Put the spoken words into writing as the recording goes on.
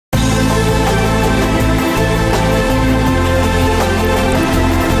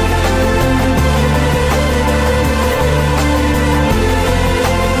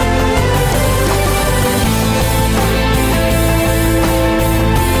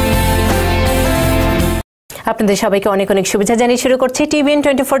আপনাদের সবাইকে অনেক অনেক শুভেচ্ছা জানিয়ে শুরু করছি টিবিএন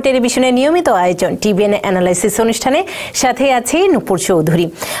 24 টেলিভিশনের নিয়মিত আয়োজন টিবিএন অ্যানালাইসিস অনুষ্ঠানে। সাথে আছে নূপুর চৌধুরী।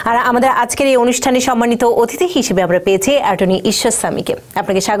 আর আমাদের আজকের এই অনুষ্ঠানে সম্মানিত অতিথি হিসেবে আমরা পেয়েছি অ্যাটর্নি ঈশ্বর স্বামীকে।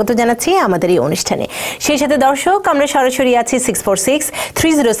 আপনাকে স্বাগত জানাচ্ছি আমাদের এই অনুষ্ঠানে। সেই সাথে দর্শক, আমরা সরাসরি আছি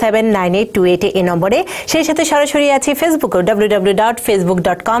 646-307-9828 এই নম্বরে। সেই সাথে সরাসরি আছি ফেসবুকে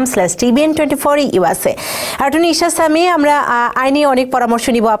www.facebook.com/tbn24USA। অ্যাটর্নি ঈশ্বর স্বামী, আমরা আইনি অনেক পরামর্শ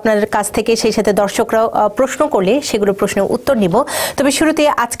নিব আপনার কাছ থেকে, সেই সাথে দর্শকরাও প্রশ্ন করলে সেগুলো প্রশ্নের উত্তর নিব। তবে শুরুতে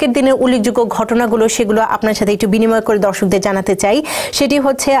আজকের দিনের উল্লেখযোগ্য ঘটনাগুলো সেগুলো আপনার সাথে একটু বিনিময় করে দর্শকদের জানাতে চাই। সেটি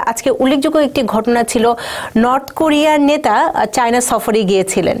হচ্ছে, আজকে উল্লেখযোগ্য একটি ঘটনা ছিল, নর্থ কোরিয়ার নেতা চায়না সফরে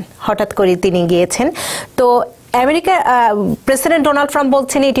গিয়েছিলেন, হঠাৎ করে তিনি গিয়েছেন। তো আমেরিকার প্রেসিডেন্ট ডোনাল্ড ট্রাম্প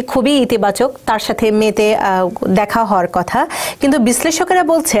বলছেন এটি খুবই ইতিবাচক, তার সাথে মেতে দেখা হওয়ার কথা। কিন্তু বিশ্লেষকেরা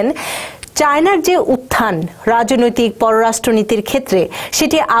বলছেন চায়নার যে উত্থান রাজনৈতিক পররাষ্ট্রনীতির ক্ষেত্রে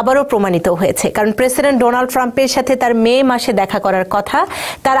সেটি আবারও প্রমাণিত হয়েছে। কারণ প্রেসিডেন্ট ডোনাল্ড ট্রাম্পের সাথে তার মে মাসে দেখা করার কথা,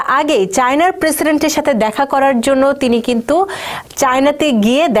 তার আগে চায়নার প্রেসিডেন্টের সাথে দেখা করার জন্য তিনি কিন্তু চায়নাতে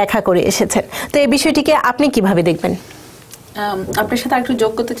গিয়ে দেখা করে এসেছেন। তো এই বিষয়টিকে আপনি কিভাবে দেখবেন? আপনার সাথে একটু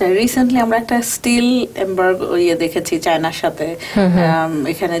যোগ করতে চাই। রিসেন্টলি আমরা একটা স্টিল এমবার্গো দেখেছি চায়নার সাথে,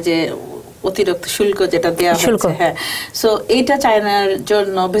 এখানে যে অতিরিক্ত শুল্ক যেটা দেওয়া হচ্ছে, হ্যাঁ, সো এইটা চায়নার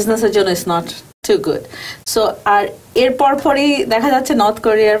জন্য, বিজনেসের জন্য is not to good. So আর এর পরপরই দেখা যাচ্ছে নর্থ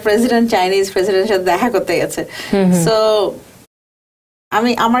কোরিয়ার প্রেসিডেন্ট চাইনিজ প্রেসিডেন্টের সাথে দেখা করতে গেছে। সো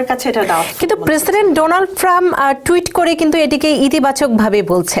আমার কাছে এটা ডাউট। কিন্তু প্রেসিডেন্ট ডোনাল্ড ট্রাম্প টুইট করে কিন্তু এটিকে ইতিবাচক ভাবে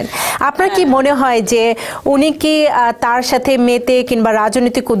বলছেন। আপনার কি মনে হয় যে উনি কি তার সাথে মেতে কিংবা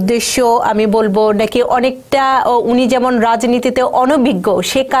রাজনৈতিক উদ্দেশ্য আমি বলবো, নাকি অনেকটা উনি যেমন রাজনীতিতে অনভিজ্ঞ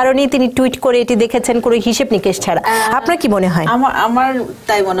সে কারণেই তিনি টুইট করে এটি দেখেছেন কোনো হিসেব নিকেশ ছাড়া? আপনার কি মনে হয়? আমার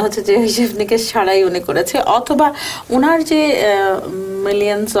তাই মনে হচ্ছে যে হিসেব নিকেশ ছাড়াই উনি করেছে, অথবা ওনার যে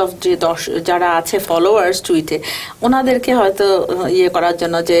মিলিয়ন্স অফ যে যারা আছে ফলোয়ার্স টুইটে, ওনাদেরকে হয়তো করার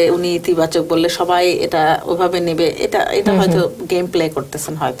জন্য যে উনি ইতিবাচক বললে সবাই এটা ওভাবে নেবে, এটা হয়তো গেম প্লে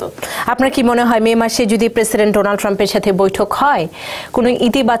করতেছেন হয়তো। আপনার কি মনে হয় মে মাসে যদি প্রেসিডেন্ট ডোনাল্ড ট্রাম্পের সাথে বৈঠক হয় কোনো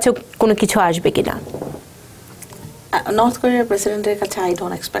ইতিবাচক কোনো কিছু আসবে কিনা? নর্থ কোরিয়ার প্রেসিডেন্টের কাছে I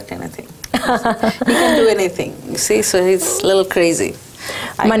don't expect anything. He can do anything. You see, so he's a little crazy.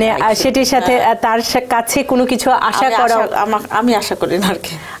 মানে সেটির সাথে তার কাছে কোনো কিছু আশা করা, আমি আশা করি না আর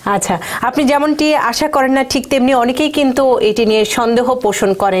কি। আচ্ছা, আপনি যেমনটি আশা করেন না, ঠিক তেমনি অনেকেই কিন্তু এটি নিয়ে সন্দেহ পোষণ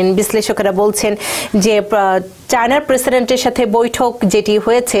করেন। বিশ্লেষকেরা বলছেন যে চায়নার প্রেসিডেন্টের সাথে বৈঠক যেটি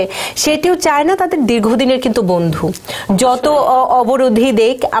হয়েছে সেটিও চায়না তাদের দীর্ঘদিনের কিন্তু বন্ধু। যত অবরোধী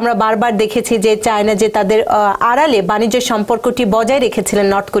দেখ, আমরা বারবার দেখেছি যে চায়না যে তাদের আড়ালে বাণিজ্য সম্পর্কটি বজায় রেখেছিলেন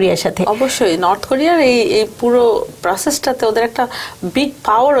নর্থ কোরিয়ার সাথে। অবশ্যই নর্থ কোরিয়ার এই পুরো প্রসেসটাতে ওদের একটা বিগ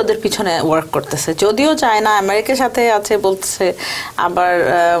পাওয়ার ওদের পিছনে ওয়ার্ক করতেছে। যদিও চায়না আমেরিকার সাথে আছে বলতেছে, আবার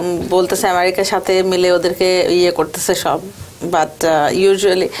বলতেছে আমেরিকার সাথে মিলে ওদেরকে করতেছে সব, বাট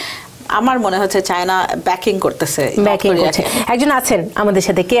ইউজুয়ালি আমার মনে হচ্ছে চায়না ব্যাকিং করতেছে। একজন আছেন আমাদের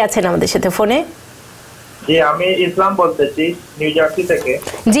সাথে, কে আছেন আমাদের সাথে ফোনে? জি, আমি ইসলাম বলতেছি নিউ জার্সি থেকে।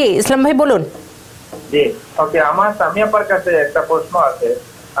 জি ইসলাম ভাই বলুন। জি ওকে, আমার স্বামী আপার কাছে একটা প্রশ্ন আছে।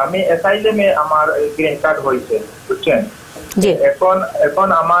 আমি অ্যাসাইলামে আমার গ্রিন কার্ড হয়েছে, বুঝছেন? এখন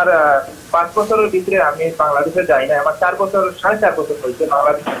আমার 5 বছরের ভিতরে আমি বাংলাদেশে যাই নাই। আমার 4 বছর 4.5 বছর হয়েছে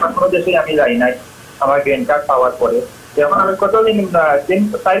বাংলাদেশের কোনো দেশে আমি যাই নাই আমার গ্রিন কার্ড পাওয়ার পরে। যেমন আমি কতদিন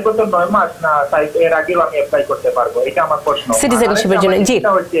 4 বছর 9 মাস না এর আগেও আমি অ্যাপ্লাই করতে পারবো? এটা আমার প্রশ্ন। সিটিজেনশিপের জন্য জি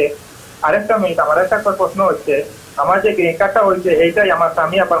হচ্ছে আরেকটা মিনিট, আমার একটা প্রশ্ন হচ্ছে, আমার যে গ্রিন কার্ডটা হয়েছে এইটাই আমার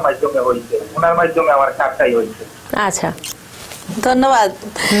স্বামী আপার মাধ্যমে হয়েছে, ওনার মাধ্যমে আমার কার্ডটাই হয়েছে। আচ্ছা, ধন্যবাদ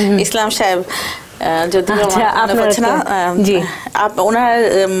ইসলাম সাহেব। ওনার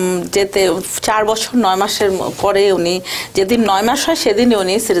যেতে 4 বছর 9 মাসের পরে উনি যেদিন 9 মাস হয় সেদিনই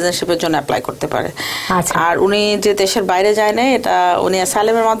উনি সিটিজেনশিপের জন্য অ্যাপ্লাই করতে পারে। আর উনি যে দেশের বাইরে যায় না, এটা উনি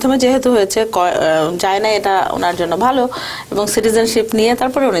অ্যাসাইলামের মাধ্যমে যেহেতু হয়েছে যায় না, এটা ওনার জন্য ভালো, এবং সিটিজেনশিপ নিয়ে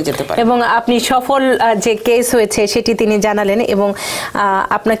তারপরে উনি যেতে পারে। এবং আপনি সফল যে কেস হয়েছে সেটি তিনি জানালেন, এবং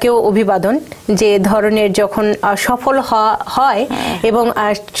আপনাকেও অভিবাদন যে ধরনের যখন সফল হয় এবং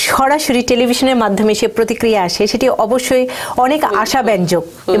সরাসরি টেলিভিশনের মাধ্যমে সে প্রতিক্রিয়া আসে, সেটি অবশ্যই অনেক আশাব্যঞ্জক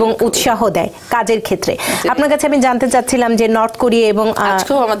এবং উৎসাহ দেয় কাজের ক্ষেত্রে। আপনার কাছে আমি জানতে চাচ্ছিলাম যে নর্থ কোরিয়া এবং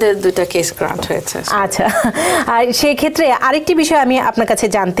আজকেও আমাদের 2টা কেস গ্রান্ট হয়েছে। আচ্ছা, আর সেই ক্ষেত্রে আরেকটি বিষয় আমি আপনার কাছে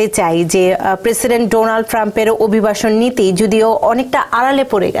জানতে চাই যে প্রেসিডেন্ট ডোনাল্ড ট্রাম্পের অভিবাসন নীতি যদিও অনেকটা আড়ালে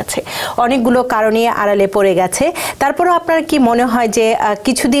পড়ে গেছে, অনেকগুলো কারণে আড়ালে পড়ে গেছে, তারপরেও আপনার কি মনে হয় যে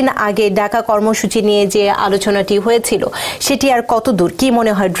কিছুদিন আগে ঢাকা কর্মসূচি নিয়ে যে আলোচনাটি হয়েছিল সেটি আর কত দূর, কি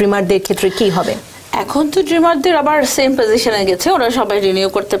মনে হয় ড্রিমারদের ক্ষেত্রে কি হবে? এখন তো ড্রিমারদের আবার সেম পজিশনে গেছে, ওরা সবাই রিনিউ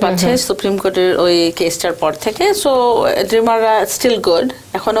করতে পারছে সুপ্রিম কোর্টের ওই কেসটার পর থেকে। সো ড্রিমাররা স্টিল গুড,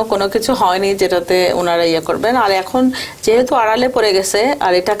 এখনো কোনো কিছু হয়নি যেটাতে ওনারা ইয়ে করবেন। আর এখন যেহেতু আড়ালে পড়ে গেছে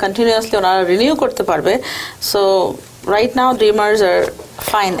আর এটা কন্টিনিউয়াসলি ওনারা রিনিউ করতে পারবে, সো রাইট নাও ড্রিমার্স আর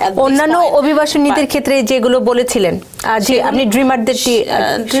ফাইন। অন্যান্য অভিবাসনীদের ক্ষেত্রে যেগুলো বলেছিলেন যে আপনি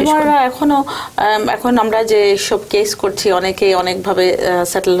ড্রিমাররা এখন আমরা যে সব কেস করছি অনেকে অনেকভাবে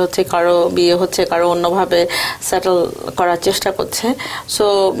সেটেল হচ্ছে, কারো বিয়ে হচ্ছে, কারো অন্যভাবে সেটেল করার চেষ্টা করছে। সো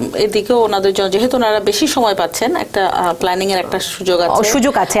এদিকেও ওনাদের জন্য যেহেতু ওনারা বেশি সময় পাচ্ছেন, একটা প্ল্যানিং এর একটা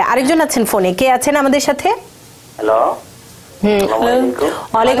সুযোগ আছে। আরেকজন আছেন ফোনে, কে আছেন আমাদের সাথে? হ্যালো,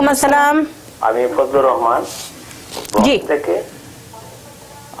 ওয়ালাইকুম আসসালাম। আমি ফজলুর রহমান জি থেকে।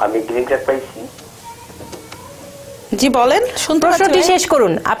 আমি গ্রিন কার্ড পাইছি। জি বলেন, প্রশ্নটি শেষ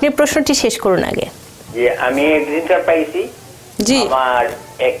করুন, আপনি প্রশ্নটি শেষ করুন আগে। জি, আমি গ্রিন কার্ড পাইছি। জি, আমার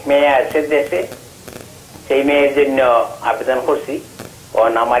এক মেয়ে আছে দেশে, সেই মেয়ের জন্য আবেদন করছি।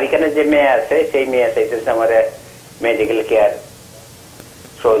 আমার এখানে যে মেয়ে আছে সেই মেয়ে চাইতেছে আমার মেডিকেল কেয়ার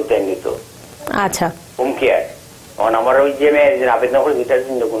সহযোগিতা নিত। আচ্ছা, হোম কেয়ার। আমার ওই যে মেয়ের জন্য আবেদন করছি এটার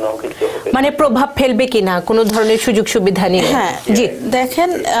জন্য কোনো কিছু মানে প্রভাব ফেলবে কিনা কোনো ধরনের সুযোগ সুবিধা নিয়ে? হ্যাঁ, জি দেখেন,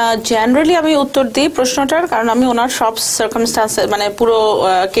 জেনারেলি আমি উত্তর দিই প্রশ্নটার, কারণ আমি ওনার সব সার্কামস্টান্সেস মানে পুরো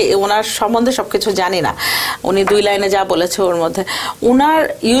ওনার সম্বন্ধে সবকিছু জানি না। উনি 2 লাইনে যা বলেছে ওর মধ্যে ওনার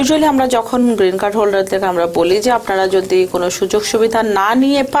ইউজুয়ালি আমরা যখন গ্রিন কার্ড হোল্ডারদেরকে আমরা বলি যে আপনারা যদি কোনো সুযোগ সুবিধা না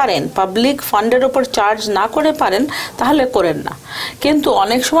নিয়ে পারেন, পাবলিক ফান্ডের উপর চার্জ না করে পারেন, তাহলে করেন না। কিন্তু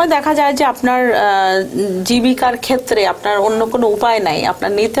অনেক সময় দেখা যায় যে আপনার জীবিকার ক্ষেত্রে আপনার অন্য কোনো উপায় নাই,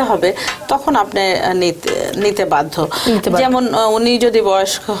 আপনার নিতে হবে, তখন আপনি নিতে বাধ্য। যেমন উনি যদি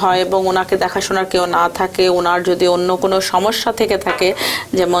বয়স্ক হয় এবং ওনাকে দেখাশোনার কেউ না থাকে, ওনার যদি অন্য কোনো সমস্যা থেকে থাকে,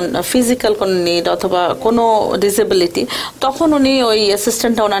 যেমন ফিজিক্যাল কোনো নিড অথবা কোনো ডিসেবিলিটি, তখন উনি ওই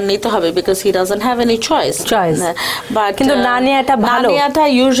অ্যাসিস্ট্যান্টটা ওনার নিতে হবে, because he doesn't have any choice. But কিন্তু না নেওয়াটা ভালো। না নেওয়াটা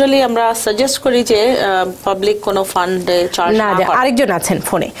ইউজুয়ালি আমরা সাজেস্ট করি যে পাবলিক কোনো ফান্ডে চার্জ না করে। আরেকজন আছেন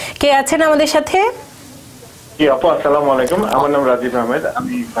ফোনে, কে আছেন আমাদের সাথে? জি আপু, আসসালামু আলাইকুম। আমার নাম রাজীব আহমেদ,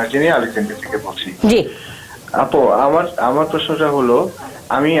 আমি ভার্জিনিয়া আলেকজান্ড্রিয়া থেকে বলছি। জি আপু, আমার প্রশ্নটা হলো,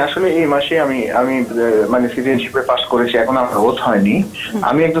 আমি আসলে এই মাসে আমি মানে সিটিজেনশিপে পাস করেছি, এখন আমার ওথ হয়নি।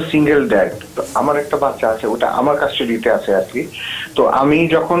 আমি একদম সিঙ্গেল ড্যাড, তো আমার একটা বাচ্চা আছে, ওটা আমার কাস্টাডিতে আছে আর কি। তো আমি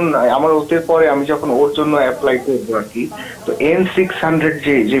যখন আমার ওথের পরে আমি যখন ওর জন্য অ্যাপ্লাই করবো আর কি, তো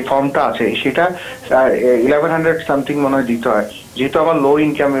N600 যে ফর্মটা আছে সেটা 1100 সামথিং মনে হয় দিতে হয়। যেহেতু আমার লো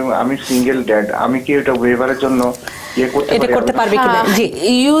ইনকাম, আমি সিঙ্গেল ড্যাড, আমি কি এটা ওয়েভারের জন্য করতে পারবে কিনা? জি,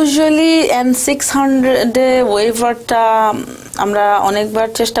 ইউজুয়ালি N600 ওয়েভারটা আমরা অনেকবার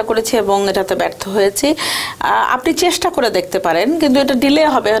চেষ্টা করেছি এবং এটাতে ব্যর্থ হয়েছি। আপনি চেষ্টা করে দেখতে পারেন, কিন্তু এটা ডিলে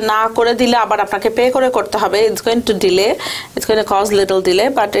হবে। না করে দিলে আবার আপনাকে পে করে করতে হবে। It's going to delay, it's going to cause little delay.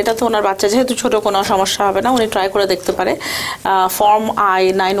 But এটা তো ওনার বাচ্চা যেহেতু ছোট, কোনো সমস্যা হবে না, উনি ট্রাই করে দেখতে পারে ফর্ম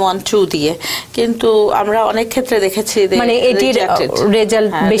I-912 দিয়ে। কিন্তু আমরা অনেক ক্ষেত্রে দেখেছি মানে এটির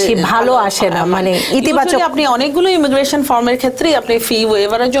রেজাল্ট বেশি ভালো আসে না, মানে ইতিবাচক। আপনি অনেকগুলো ইমিগ্রেশন ফর্মের ক্ষেত্রে আপনি ফি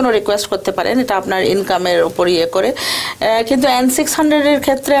ওয়েভারের জন্য রিকোয়েস্ট করতে পারেন, এটা আপনার ইনকামের উপর ইয়ে করে। কিন্তু N600 এর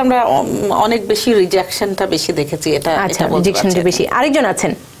ক্ষেত্রে আমরা অনেক বেশি রিজেকশনটা বেশি দেখেছি। এটা আচ্ছা, রিজেকশনটা বেশি। আরেকজন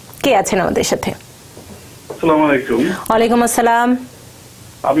আছেন, কে আছেন আমাদের সাথে? আসসালামু আলাইকুম। ওয়ালাইকুম আসসালাম।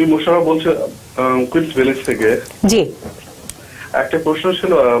 আমি মোশাররফ বলছি কুইন্স ভিলেজ থেকে। জি, একটা প্রশ্ন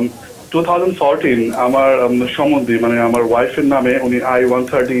ছিল, 2014 আমার সম্বন্ধে মানে আমার ওয়াইফের নামে উনি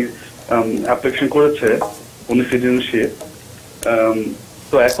I-130 অ্যাপ্লিকেশন করেছে, উনি সিটিজেনশিপ।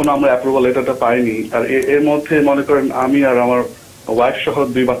 তো এখন আমরা অ্যাপ্রুভাল লেটারটা পাইনি। আর এর মধ্যে মনে করেন আমি আর আমার ওয়াইফ সহ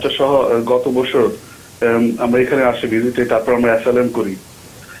 2 বাচ্চা সহ গত বছর আমরা এখানে আসি ভিজিটে, তারপর আমরা অ্যাসাইলাম করি।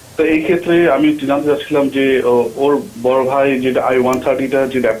 তো এই ক্ষেত্রে আমি জানতে চাচ্ছিলাম যে ওর বড় ভাই যেটা I-130টা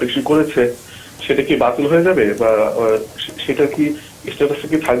যেটা অ্যাপ্লিকেশন করেছে সেটা কি বাতিল হয়ে যাবে, বা সেটা কি স্ট্যাটাসে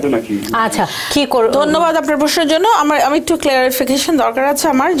কি থাকবে নাকি? আচ্ছা, কি করব? ধন্যবাদ আপনার প্রশ্নের জন্য। আমি একটু ক্লারিফিকেশন দরকার আছে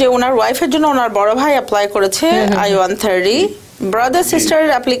আমার, যে ওনার ওয়াইফের জন্য ওনার বড় ভাই অ্যাপ্লাই করেছে I-130। ব্রাদার সিস্টার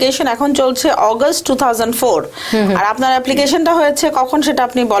অ্যাপ্লিকেশন এখন চলছে অগস্ট 2004, আর আপনার অ্যাপ্লিকেশনটা হয়েছে কখন সেটা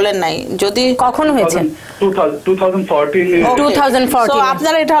আপনি বলেন নাই। যদি কখন হয়েছে? 2014। সো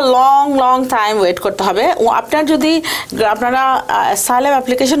আপনারা এটা লং টাইম ওয়েট করতে হবে। আপনার যদি আপনারা অ্যাসাইলাম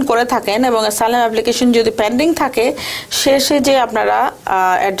অ্যাপ্লিকেশন করে থাকেন এবং অ্যাসাইলাম অ্যাপ্লিকেশন যদি পেন্ডিং থাকে, শেষে যে আপনারা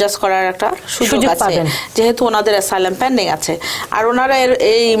অ্যাডজাস্ট করার একটা সুযোগ আছে, যেহেতু ওনাদের অ্যাসাইলাম পেন্ডিং আছে। আর ওনারা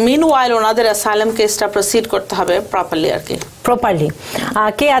এই মিনওয়াইল ওনাদের অ্যাসাইলাম কেসটা প্রসিড করতে হবে প্রপারলি আর কি। প্রপারলি।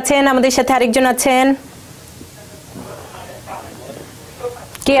 কে আছেন আমাদের সাথে? আরেকজন আছেন,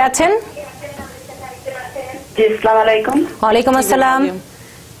 কে আছেন? জি, আসসালামু আলাইকুম। ওয়ালাইকুম আসসালাম।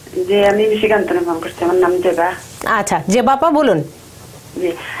 জি, আমি মিশিগান থেকে ফোন করছি, আমার নাম জেবা। আচ্ছা, জেবা আপা বলুন। জি,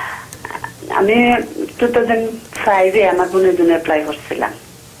 আমি 2005-এ আমার বোনের জন্য অ্যাপ্লাই করছিলাম।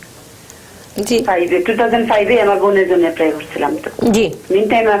 জি 2005-এ আমার বোনের জন্য অ্যাপ্লাই করছিলাম। জি মিন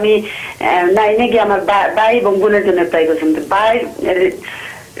টাইম আমি 9-এ গিয়ে আমার ভাই এবং বোনের জন্য অ্যাপ্লাই করছিলাম। ভাই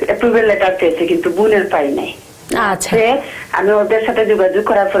অ্যাপ্রুভাল লেটার পেয়েছে কিন্তু বোনের পাই নাই। আচ্ছা আমি ওদের সাথে যোগাযোগ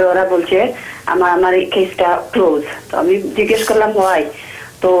করার পরে ওরা বলছে আমার এই কেসটা ক্লোজ। তো আমি জিজ্ঞেস করলাম হয়,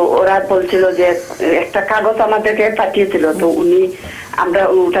 তো ওরা বলছিল যে একটা কাগজ আমাদেরকে পাঠিয়েছিল, তো আমরা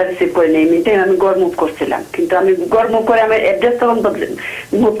ওটা রিসিভ করে নেই। মিনটাইম আমি গড় মুভ করছিলাম, কিন্তু আমি গড় মুভ করে আমি অ্যাড্রেস তখন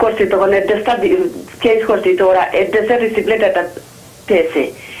মুভ করছি, তখন অ্যাড্রেসটা চেঞ্জ করছি, তো ওরা অ্যাড্রেসের রিসিভ লেটারটা পেয়েছে,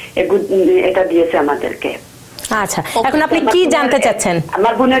 এটা দিয়েছে আমাদেরকে। আচ্ছা এখন আপনি কি জানতে চাচ্ছেন?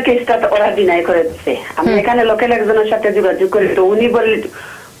 আমার বোনের কেসটা ওরা ডিনাই করে দিচ্ছে। আমি এখানে লোকাল একজনের সাথে যোগাযোগ করি, তো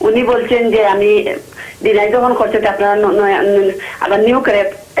উনি বলছেন যে আমি ডিনাই যখন করছে আপনারা আবার নিউ করে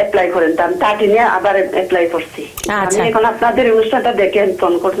অ্যাপ্লাই করেন। তো আমি 13-এ আবার অ্যাপ্লাই করছি। আমি এখন আপনাদের অনুষ্ঠানটা দেখে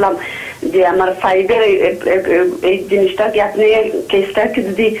ফোন করলাম যে আমার 5-এর এই জিনিসটা কি আপনি কেসটা কি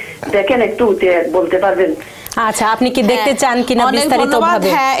যদি দেখেন একটু বলতে পারবেন? আচ্ছা আপনি কি দেখতে চান কিনা বিস্তারিতভাবে?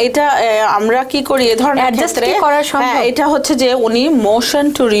 হ্যাঁ, এটা আমরা কি করি এই ধরনের ক্ষেত্রে, হ্যাঁ এটা হচ্ছে যে উনি মোশন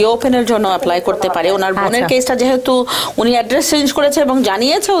টু রিওপেন এর জন্য অ্যাপ্লাই করতে পারে। ওনার বোনের কেসটা যেহেতু উনি অ্যাড্রেস চেঞ্জ করেছে এবং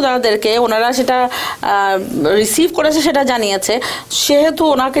জানিয়েছে ওনাদেরকে, ওনারা সেটা রিসিভ করেছে, সেটা জানিয়েছে, সেহেতু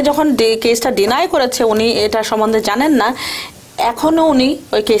ওনাকে যখন কেসটা ডিনাই করেছে উনি এটা সম্বন্ধে জানেন না, এখনো উনি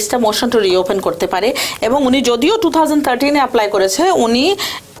ওই কেসটা মোশন টু রিওপেন করতে পারে। এবং উনি যদিও 2013-এ অ্যাপ্লাই করেছে, উনি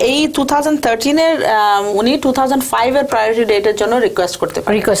এই 2013-এর উনি 2005-এর প্রায়োরিটি ডেটের জন্য রিকোয়েস্ট করতে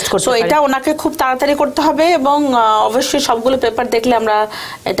পারে। সো এটা ওনাকে খুব তাড়াতাড়ি করতে হবে এবং অবশ্যই সবগুলো পেপার দেখলে আমরা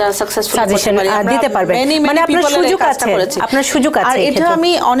এটা সাকসেসফুল দিতে পারবেন। মানে আপনার সুযোগ আছে, আপনার সুযোগ আছে। আর এটা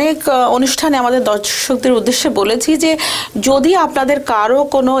আমি অনেক অনুষ্ঠানে আমাদের দর্শকদের উদ্দেশ্যে বলেছি যে যদি আপনাদের কারো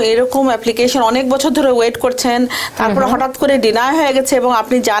কোনো এরকম অ্যাপ্লিকেশন অনেক বছর ধরে ওয়েট করছেন, তারপর হঠাৎ করে ডিনাই হয়ে গেছে এবং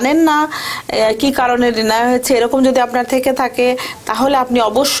আপনি জানেন না কি কারণে ডিনাই হয়েছে, এরকম যদি আপনার থেকে থাকে, তাহলে আপনি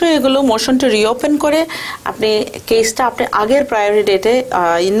অবশ্যই এগুলো মোশন টু রিওপেন করে আপনি কেসটা আপনি আগের প্রায়োরিটি ডেটে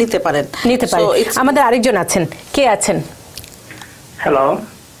নিতে পারেন। আমাদের আরেকজন আছেন, কে আছেন? হ্যালো,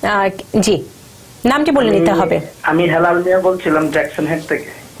 জি নামটি বলে নিতে হবে। আমি হেলাল মিয়া বলছিলাম জ্যাকসন হেড থেকে।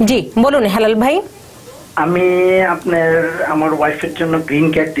 জি বলুন হেলাল ভাই। আমি আমার ওয়াইফের জন্য গ্রিন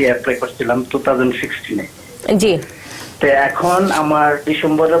কার্ড দিয়ে অ্যাপ্লাই করছিলাম 2016-এ। জি তো এখন আমার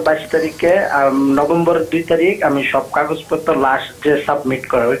ডিসেম্বরের 22 তারিখে নভেম্বরের 2 তারিখ আমি সব কাগজপত্র লাস্ট যে সাবমিট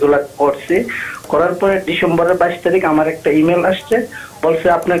করা ওইগুলা করছি। করার পরে ডিসেম্বরের 22 তারিখ আমার একটা ইমেল আসছে, বলছে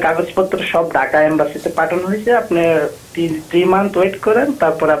আপনার কাগজপত্র সব ঢাকা এম্বাসিতে পাঠানো হয়েছে, আপনি 3 মান্থ ওয়েট করেন,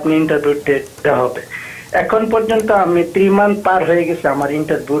 তারপর আপনি ইন্টারভিউ ডেট দেওয়া হবে। এখন পর্যন্ত আমি 3 মান্থ পার হয়ে গেছে, আমার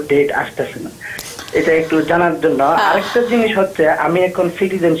ইন্টারভিউ ডেট আসতেছে না। এটা একটু জানার জন্য। আরেকটা জিনিস হচ্ছে আমি এখন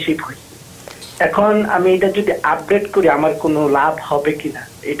সিটিজেনশিপ হয়েছি, এখন আমি এটা যদি আপডেট করি আমার কোনো লাভ হবে কিনা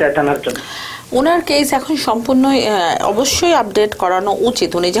এটা জানার জন্য। ওনার কেস এখন সম্পূর্ণ অবশ্যই আপডেট করানো উচিত।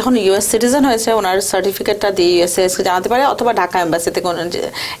 উনি যখন ইউএস সিটিজেন হয়েছে ওনার সার্টিফিকেটটা দিয়ে ইউএসএস কে জানাতে পারে অথবা ঢাকা এম্বাসি থেকে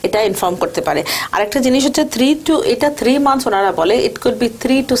এটা ইনফর্ম করতে পারে। আরেকটা জিনিস হচ্ছে 3 মান্থস ওনারা বলে, it could be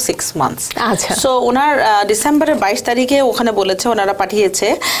 3 to 6 months. আচ্ছা সো ওনার ডিসেম্বরের 22 তারিখে ওখানে বলেছে ওনারা পাঠিয়েছে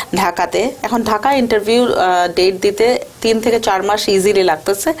ঢাকাতে। এখন ঢাকা ইন্টারভিউ ডেট দিতে 3 থেকে 4 মাস ইজিলি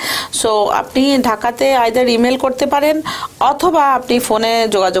লাগতেছে। সো আপনি ঢাকাতে আইদার ইমেল করতে পারেন অথবা আপনি ফোনে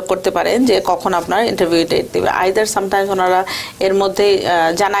যোগাযোগ করতে পারেন যে কখন আপনার ইন্টারভিউ ডেট দিবে। আইদার সামটাইমস ওনারা এর মধ্যে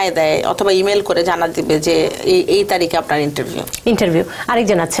জানায় দেয় অথবা ইমেল করে জানা দিবে যে এই তারিখে আপনার ইন্টারভিউ।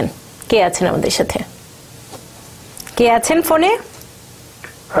 আরেকজন আছেন, কে আছেন আমাদের সাথে? কে আছেন ফোনে?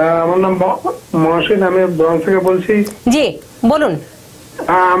 আমার নাম মহসিন, আমি ব্রঞ্জ থেকে বলছি। জি বলুন।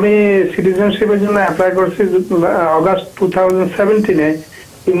 আমি সিটিজেনশিপের জন্য অ্যাপ্লাই করছি অগাস্ট 2017-এ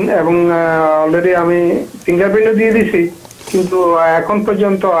এবং অলরেডি আমি ফিঙ্গারপ্রিন্টও দিয়ে দিছি, কিন্তু এখন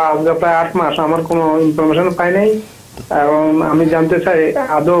পর্যন্ত আজকে প্রায় 8 মাস আমার কোনো ইনফরমেশন পাই নাই। এবং আমি জানতে চাই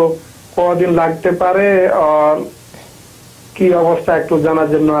আদৌ কদিন লাগতে পারে আর কি অবস্থা একটু জানার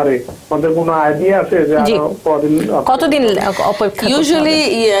জন্য। আর আমাদের কোনো আইডিয়া আছে যে কতদিন অপেক্ষা? ইউজুয়ালি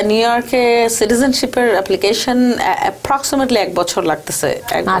নিউ ইয়র্কে সিটিজেনশিপের অ্যাপ্লিকেশন অ্যাপ্রক্সিমেটলি 1 বছর লাগতেছে,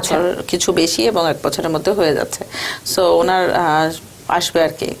 1 বছর কিছু বেশি এবং 1 বছরের মধ্যে হয়ে যাচ্ছে। সো ওনার আসবে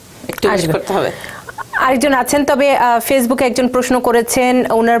আর কি, একটু ওয়েট করতে হবে। আরেকজন আছেন, তবে ফেসবুকে একজন প্রশ্ন করেছেন,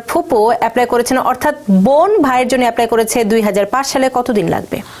 ওনার ফুপু অ্যাপ্লাই করেছেন, অর্থাৎ বোন ভাইয়ের জন্য অ্যাপ্লাই করেছে 2005 সালে, কতদিন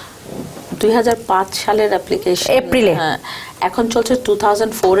লাগবে? 2005 সালের অ্যাপ্লিকেশন এপ্রিলে, হ্যাঁ এখন চলছে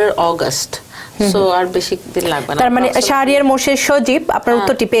 2004 এর অগস্ট। সো আর বেশি দিন লাগবে না। তার মানে শাহরিয়ার মোর্শেদ সজীব আপনার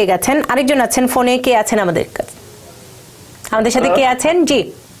উত্তরটি পেয়ে গেছেন। আরেকজন আছেন ফোনে, কে আছেন আমাদের কাছে? আমাদের সাথে কে আছেন? জি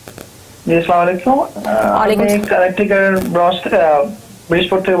আসসালামু আলাইকুম। আমি কালেক্টর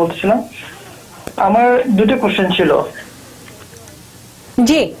ব্রিজপোর্ট থেকে বলছিলাম। আমার দুটো কোশ্চেন ছিল।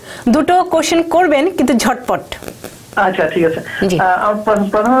 জি, দুটো কোশ্চেন করবেন কিন্তু ঝটপট। আচ্ছা ঠিক আছে।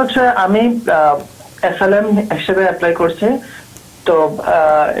 প্রথম হচ্ছে আমি asylum হিসেবে অ্যাপ্লাই করছি, তো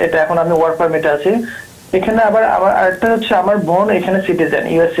এটা এখন আমি ওয়ার্ক পারমিটে আছি এখানে। আবার আরেকটা হচ্ছে আমার বোন এখানে সিটিজেন,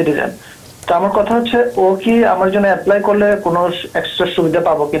 ইউএস সিটিজেন। তো আমার কথা হচ্ছে ও কি আমার জন্য অ্যাপ্লাই করলে কোনো এক্সট্রা সুবিধা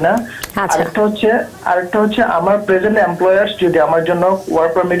পাবো কিনা? আরেকটা হচ্ছে আমার প্রেজেন্ট এমপ্লয়ার্স যদি আমার জন্য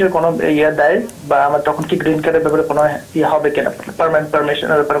ওয়ার্ক পারমিটের কোনো ইয়ে দেয় বা আমার তখন কি গ্রিন কার্ডের ব্যাপারে কোনো ইয়ে হবে কিনা, পার্মানেন্ট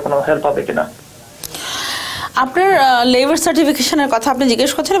পারমিশনের ব্যাপারে কোনো হেল্প হবে কিনা? আপনার লেবার সার্টিফিকেশনের কথা আপনি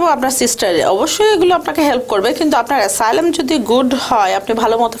জিজ্ঞেস করছেন এবং আপনার সিস্টার অবশ্যই এগুলো আপনাকে হেল্প করবে, কিন্তু আপনার অ্যাসাইলাম যদি গুড হয়, আপনি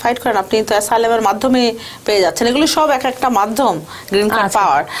ভালো মতো ফাইট করেন, আপনি তো অ্যাসাইলামের মাধ্যমে পেয়ে যাচ্ছেন। এগুলো সব এক একটা মাধ্যম green card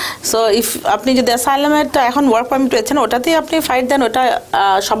power. So if আপনি যদি অ্যাসাইলামেরটা এখন ওয়ার্ক পারমিট পেয়েছেন, ওটাতেই আপনি ফাইট দেন, ওটা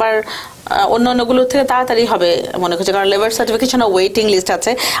সবার অন্যান্যগুলোর থেকে তাড়াতাড়ি হবে মনে করছে, কারণ লেবার সার্টিফিকেশন ওয়েটিং লিস্ট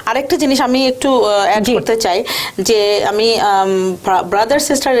আছে। আরেকটা জিনিস আমি একটু অ্যাড করতে চাই যে আমি ব্রাদার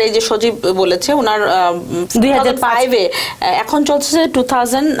সিস্টার এই যে সজীব বলেছে ওনার 2005-এ, এখন চলছে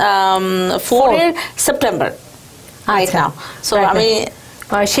 2004-এর সেপ্টেম্বর। সো আমি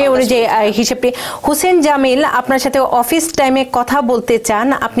সে অনুযায়ী হিসেবে হোসেন জামিল আপনার সাথে অফিস টাইমে কথা বলতে চান,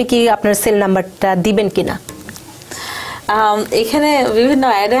 আপনি কি আপনার সেল নাম্বারটা দিবেন কিনা? এখানে বিভিন্ন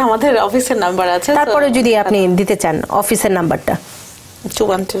অ্যাডে আমাদের অফিসের নাম্বার আছে, তারপরে যদি আপনি দিতে চান অফিসের নাম্বারটা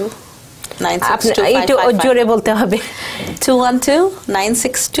 212-962-5555 একটু জোরে বলতে হবে।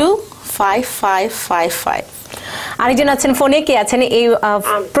 212-962-5555। আরেকজন আছেন ফোনে, কে আছেন? এই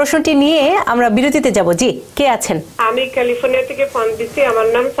প্রশ্নটি নিয়ে আমরা বিরতিতে যাব। জি, কে আছেন? আমি ক্যালিফোর্নিয়া থেকে ফোন দিছি, আমার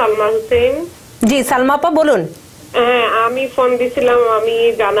নাম সালমা হোসেন। জি সালমা আপা বলুন। হ্যাঁ, আমি ফোন দিছিলাম আমি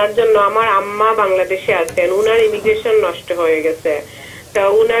জানার জন্য, আমার আম্মা বাংলাদেশে আছেন, উনার ইমিগ্রেশন নষ্ট হয়ে গেছে, তা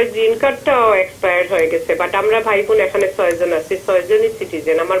উনার গ্রিন কার্ডটাও এক্সপায়ার্ড হয়ে গেছে, বাট আমরা ভাই বোন এখানে 6 জন আছি, 6 জনই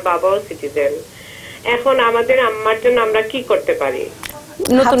সিটিজেন, আমার বাবাও সিটিজেন। এখন আমাদের আম্মার জন্য আমরা কি করতে পারি?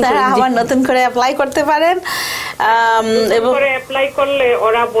 নতুন করে অ্যাপ্লাই করতে পারেন, এবং অ্যাপ্লাই করলে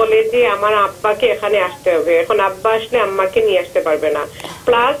ওরা বলে যে আমার আব্বাকে এখানে আসতে হবে, এখন আব্বা আসলে আম্মাকে নিয়ে আসতে পারবে না।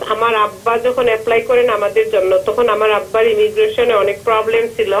 প্লাস আমার আব্বা যখন অ্যাপ্লাই করেন আমাদের জন্য, তখন আমার আব্বার ইমিগ্রেশনে অনেক প্রবলেম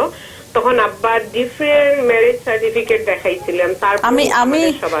ছিল, তখন আব্বা ডিফারেন্ট ম্যারেজ সার্টিফিকেট দেখাইছিলেন।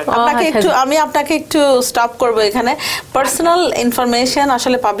 আমি আপনাকে একটু স্টপ করব এখানে। পার্সোনাল ইনফরমেশন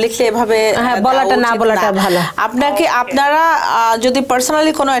আসলে পাবলিকলি এভাবে বলাটা না বলাটা ভালো। আপনারা যদি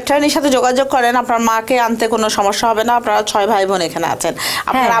পার্সোনালি কোনো অ্যাটর্নির সাথে যোগাযোগ করেন, আপনার মাকে আনতে কোনো সমস্যা হবে না। আপনারা 6 ভাই বোন এখানে আছেন,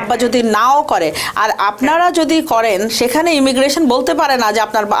 আপনার আব্বা যদি নাও করে আর আপনারা যদি করেন, সেখানে ইমিগ্রেশন বলতে পারে না যে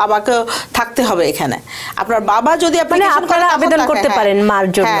আপনার বাবাকে থাকতে হবে এখানে। আপনার বাবা যদি আবেদন করতে পারেন মার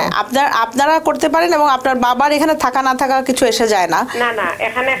জন্য, আপনারা করতে পারেন, এবং আপনার বাবার এখানে থাকা না থাকা কিছু এসে যায় না। না,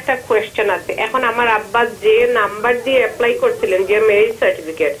 এখানে একটা কোয়েশ্চেন আছে। এখন আমার আব্বা যে নাম্বার দিয়ে অ্যাপ্লাই করছিলেন, যে ম্যারেজ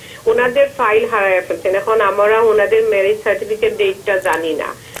সার্টিফিকেট, ওনাদের ফাইল হারায় ফেলছেন। এখন আমরা ওনাদের ম্যারেজ সার্টিফিকেট ডেটটা জানি না,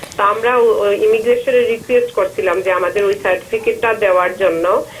 তো আমরা ইমিগ্রেশনে রিকোয়েস্ট করছিলাম যে আমাদের ওই সার্টিফিকেটটা দেওয়ার জন্য,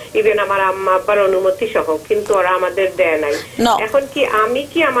 ইভেন আমার আম্মা আব্বার অনুমতি সহ, কিন্তু ওরা আমাদের দেয় নাই। এখন কি আমি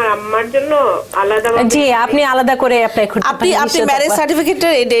কি আমার আম্মার জন্য আলাদা? জি, আপনি আলাদা করে অ্যাপ্লাই করতে পারেন। আপনি ম্যারেজ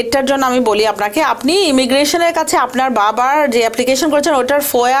সার্টিফিকেটের এই ডেটটার জন্য আমি বলি আপনাকে, আপনি ইমিগ্রেশনের কাছে আপনার বাবার যে অ্যাপ্লিকেশন করেছেন, ওটার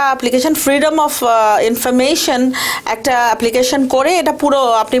ফোয়া অ্যাপ্লিকেশন, ফ্রিডম অফ ইনফরমেশন একটা অ্যাপ্লিকেশন করে এটা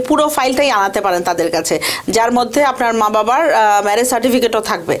আপনি পুরো ফাইলটাই আনাতে পারেন তাদের কাছে, যার মধ্যে আপনার মা বাবার ম্যারেজ সার্টিফিকেটও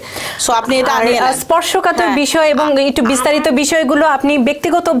থাকবে। সো আপনি এটা স্পর্শকাতর বিষয় এবং একটু বিস্তারিত বিষয়গুলো আপনি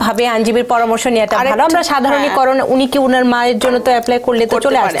ব্যক্তিগতভাবে আইনজীবীর পরামর্শ নেওয়াটা ভালো। আমরা সাধারণীকরণ, উনি কি উনার মায়ের জন্য তো অ্যাপ্লাই করলে তো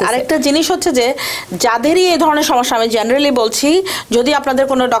চলে আসে। আরেকটা জিনিস হচ্ছে যে যাদেরই এই ধরনের সমস্যা, আমি জেনারেলি বলছি, যদি আপনাদের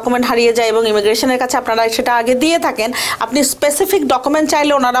কোনো ডকুমেন্ট হারিয়ে যায় এবং ইমিগ্রেশনের কাছে আপনারা সেটা আগে দিয়ে থাকেন, আপনি স্পেসিফিক ডকুমেন্ট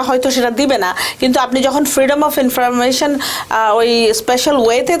চাইলে ওনারা হয়তো সেটা দিবে না, কিন্তু আপনি যখন ফ্রিডম অফ ইনফরমেশন ওই স্পেশাল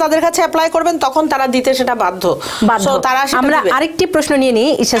ওয়েতে তাদের কাছে অ্যাপ্লাই করবেন, তখন তারা দিতে সেটা বাধ্য। আমরা আরেকটি প্রশ্ন নিয়ে নিই।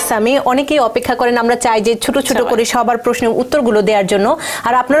 ইশাস্বামী, অনেকেই অপেক্ষা করেন, আমরা চাই যে ছোট ছোট করে সবার প্রশ্নের উত্তরগুলো দেওয়ার জন্য,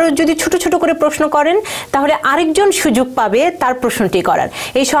 আর আপনারা যদি ছোট ছোট করে প্রশ্ন করেন তাহলে আরেকজন সুযোগ পাবে তার প্রশ্নটি করার।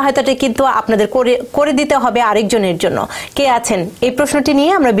 এই সহায়তাটা কিন্তু আপনাদের করে দিতে হবে আরেকজনের জন্য। কে আছেন? এই প্রশ্নটি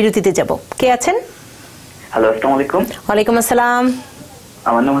নিয়ে আমরা বিরতিতে যাব। কে আছেন? হ্যালো, আসসালামু আলাইকুম। ওয়ালাইকুম আসসালাম।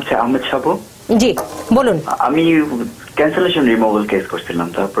 আমার নাম হচ্ছে আহমেদ সাবু। জি বলুন। আমি ক্যান্সেলেশন রিমুভাল কেস করছিলাম,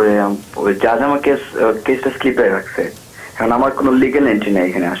 তারপরে ওই জাজ আমার কেসটা স্লিপে রাখছে, কারণ আমার কোনো লিগ্যাল এন্ট্রি নেই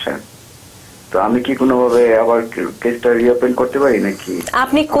এখানে আসার। তো আমি কি কোনোভাবে আবার কেসটা রিওপেন করতে পারি নাকি?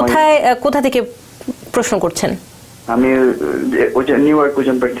 আপনি কোথা থেকে প্রশ্ন করছেন? আমি ওই যে নিউ ইয়র্ক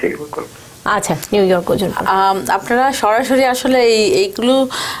ওজন থেকে আচ্ছা, নিউ ইয়র্ক পর্যন্ত। আপনারা সরাসরি আসলে এইগুলো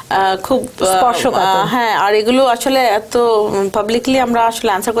খুব স্পর্শকাতর, হ্যাঁ, আর এগুলো আসলে এত পাবলিকলি আমরা আসলে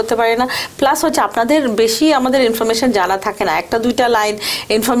অ্যান্সার করতে পারি না। প্লাস হচ্ছে আপনাদের বেশি আমাদের ইনফরমেশন জানা থাকে না, একটা দুইটা লাইন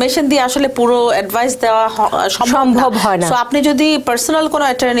ইনফরমেশন দিয়ে আসলে পুরো অ্যাডভাইস দেওয়া সম্ভব হয় না। সো আপনি যদি পার্সোনাল কোনো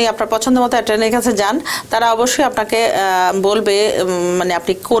অ্যাটর্নি, আপনার পছন্দ মতো অ্যাটর্নির কাছে যান, তারা অবশ্যই আপনাকে বলবে মানে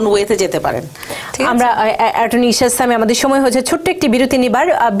আপনি কোন ওয়েতে যেতে পারেন। আমরা অ্যাটর্নি ঈশা সামি, আমাদের সময় হয়েছে ছোট্ট একটি বিরতি নিবার।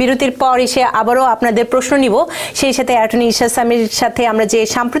 বিরতির পর এসে আবারও আপনাদের প্রশ্ন নিব, সেই সাথে অ্যাটর্নি ঈশা সামির সাথে আমরা যে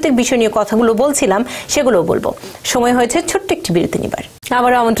সাম্প্রতিক বিষয় নিয়ে কথাগুলো বলছিলাম সেগুলোও বলবো। সময় হয়েছে ছোট্ট একটি বিরতি নিবার।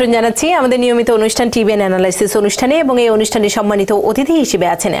 আবারও আমন্ত্রণ জানাচ্ছি আমাদের নিয়মিত অনুষ্ঠান টিবিএন অ্যানালাইসিস অনুষ্ঠানে, এবং এই অনুষ্ঠানে সম্মানিত অতিথি হিসেবে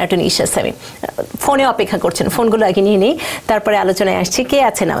আছেন অ্যাটর্নি ঈশা সামি। ফোনে অপেক্ষা করছেন, ফোনগুলো আগে নিয়ে নেই, তারপরে আলোচনায় আসছি। কে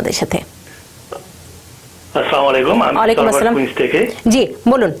আছেন আমাদের সাথে? আসসালামু আলাইকুম, আমি সার্ভার কুইন্স থেকে। জি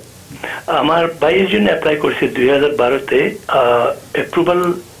বলুন। আমার ভাইয়ের জন্য অ্যাপ্লাই করছি 2012-তে,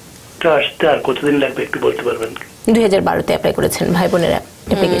 অ্যাপ্রুভালটা আসতে আর কতদিন লাগবে একটু বলতে পারবেন? 2012-তে অ্যাপ্লাই করেছেন ভাই বোনের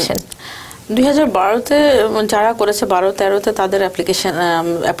অ্যাপ্লিকেশন। 2012-তে যারা করেছে, 12-13-তে তাদের অ্যাপ্লিকেশন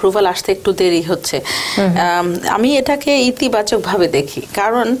অ্যাপ্রুভাল আসতে একটু দেরি হচ্ছে। আমি এটাকে ইতিবাচক ভাবে দেখি,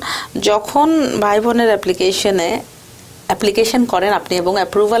 কারণ যখন ভাই বোনের অ্যাপ্লিকেশন করেন আপনি এবং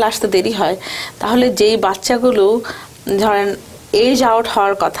অ্যাপ্রুভাল আসতে দেরি হয়, তাহলে যেই বাচ্চাগুলো ধরেন এজ আউট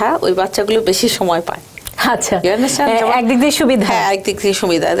হওয়ার কথা, ওই বাচ্চাগুলো বেশি সময় পায়। আচ্ছা, একদিক দিয়ে সুবিধা। হ্যাঁ, একদিক দিয়ে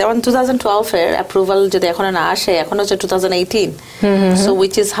সুবিধা। যেমন 2012-এর অ্যাপ্রুভাল যদি এখনো না আসে, এখন হচ্ছে 2018, so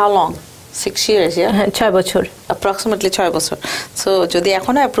which is how long? 6 years, 6 বছর, অ্যাপ্রক্সিমেটলি 6 বছর। সো যদি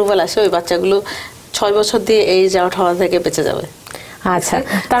এখনো অ্যাপ্রুভাল আসে, ওই বাচ্চাগুলো 6 বছর দিয়ে এজ আউট হওয়া থেকে বেঁচে যাবে। আচ্ছা,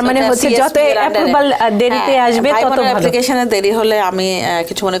 তার মানে হচ্ছে যত অ্যাপ্রুভাল দেরিতে আসবে তত ভালো। অ্যাপ্লিকেশনে দেরি হলে আমি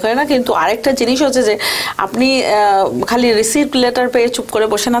কিছু মনে করি না। কিন্তু আরেকটা জিনিস হচ্ছে যে আপনি খালি রিসিপ্ট লেটার পেয়ে চুপ করে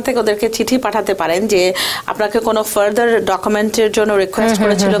বসে না থেকে ওদেরকে চিঠি পাঠাতে পারেন যে আপনাকে কোনো ফার্দার ডকুমেন্টের জন্য রিকোয়েস্ট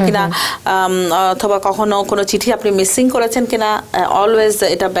করেছিল কিনা, অথবা কখনো কোনো চিঠি আপনি মিসিং করেছেন কিনা। অলওয়েজ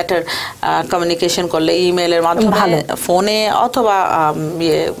এটা বেটার কমিউনিকেশন করলে, ইমেলের মাধ্যমে, ফোনে, অথবা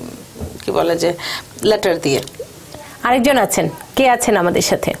কি বলে যে লেটার দিয়ে। আরেকজন আছেন, কে আছেন আমাদের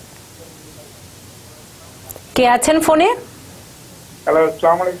সাথে? কে আছেন ফোনে? হ্যালো,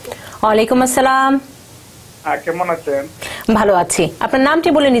 আসসালামু আলাইকুম। ওয়ালাইকুম আসসালাম। কেমন আছেন? ভালো আছি। আপনার নামটি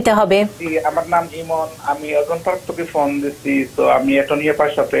বলে নিতে হবে। আমার নাম ইমন, আমি অজন্তার থেকে ফোন দিচ্ছি। তো আমি অ্যাটর্নি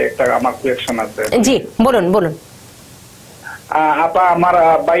এর সাথে একটা আমার কোয়েশ্চন আছে। জি বলুন বলুন। আপা, আমার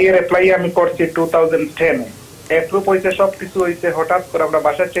বাইয়ের অ্যাপ্লাই আমি করছি 2010-এ, অ্যাপ্রুভ হয়েছে, সবকিছু হয়েছে। হঠাৎ করে আমরা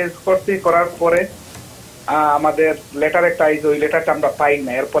বাসা চেঞ্জ করছি, করার পরে আমাদের লেটার একটা আইজ, ওই লেটারটা আমরা পাই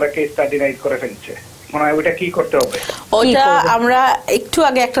না, এরপরে কেসটা ডিনাই করে ফেলছে। মানে ওইটা কি করতে হবে? ওইটা আমরা একটু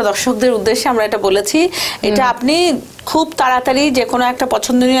আগে একটা দর্শকদের উদ্দেশ্যে আমরা এটা বলেছি, এটা আপনি খুব তাড়াতাড়ি যে কোনো একটা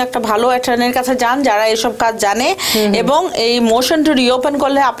পছন্দনীয় একটা ভালো অ্যাটর্নির কাছে যান যারা এসব কাজ জানে, এবং এই মোশন টু রিওপেন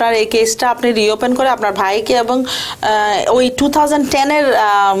করলে আপনার এই কেসটা আপনি রিওপেন করে আপনার ভাইকে, এবং ওই 2010-এর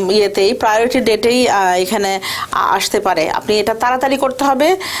ইয়েতেই প্রায়োরিটি ডেটেই এখানে আসতে পারে। আপনি এটা তাড়াতাড়ি করতে হবে,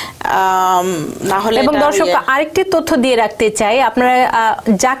 না হলে। এবং দর্শক আরেকটি তথ্য দিয়ে রাখতে চাই, আপনারা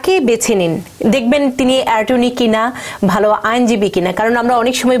যাকে বেছে নিন দেখবেন তিনি অ্যাটর্নি কিনা, ভালো আইনজীবী কিনা। কারণ আমরা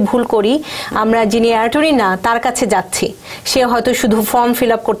অনেক সময় ভুল করি, আমরা যিনি অ্যাটর্নি না তার কাছে যাচ্ছি, সে হয়তো শুধু ফর্ম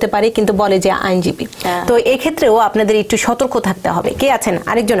ফিল আপ করতে পারে কিন্তু বলে যে আইনজীবী। তো এক্ষেত্রেও আপনাদের একটু সতর্ক থাকতে হবে। কে আছেন?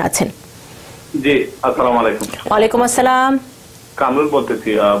 আরেকজন আছেন। জি, আসসালামু আলাইকুম। ওয়ালাইকুম আসসালাম। কামরুল বলতেছি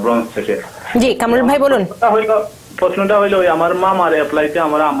ব্রঞ্জ থেকে। জি কামরুল ভাই বলুন। প্রশ্নটা হইলো, আমার মামার অ্যাপ্লাইতে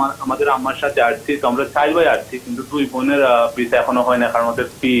আমাদের আম্মার সাথে আসছি, তো আমরা 4 ভাই আসছি, কিন্তু 2 বোনের ভিসা এখনো হয় না, কারণ ওদের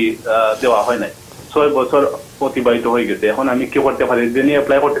ফি দেওয়া হয় নাই। 6 বছর অতিবাহিত হয়ে গেছে। এখন আমি কি করতে পারি? যিনি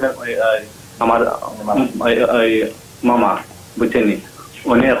অ্যাপ্লাই করতে আমার মামা, বুঝছেনি,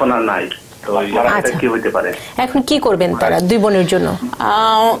 উনি এখন আর নাই, তো কি হইতে পারে? এখন কি করবেন তারা 2 বোনের জন্য?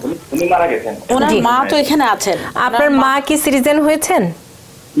 উনি মারা গেছেন। ওনার মা তো এখানে আছেন। আপনার মা কি সিটিজেন হয়েছেন?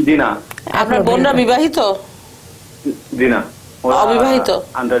 জি না। আপনার বোনরা বিবাহিত? জি না, অবিবাহিত।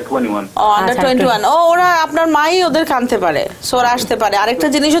 আন্ডার 21। আন্ডার 21। ওরা আপনার মাই ওদের কানতে পারে, সো ওরা আসতে পারে। আরেকটা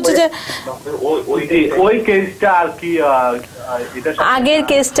জিনিস হচ্ছে যে ওই কেসটা আর কি, আগের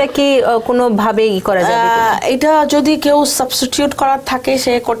কেসটা কি কোনো ভাবে করা যাবে? এটা যদি কেউ সাবস্টিটিউট করার থাকে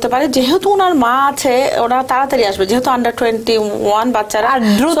সে করতে পারে। যেহেতু ওনার মা আছে, ওরা তাড়াতাড়ি আসবে, যেহেতু আন্ডার 21 বাচ্চারা, আর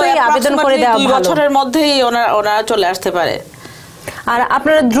দ্রুতই আবেদন করে দেওয়া ভালো। 2 বছরের মধ্যেই ওনারা চলে আসতে পারে। আর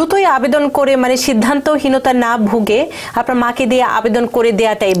আপনারা দ্রুতই আবেদন করে, মানে সিদ্ধান্তহীনতা না ভুগে আপনার মাকে দিয়ে আবেদন করে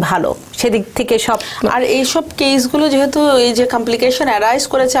দেওয়াটাই ভালো, সেদিক থেকে সব। আর এইসব কেসগুলো যেহেতু এই যে কমপ্লিকেশন অ্যারাইজ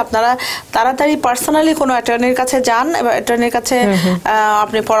করেছে, আপনারা তাড়াতাড়ি পার্সোনালি কোনো অ্যাটর্নির কাছে যান, অ্যাটর্নির কাছে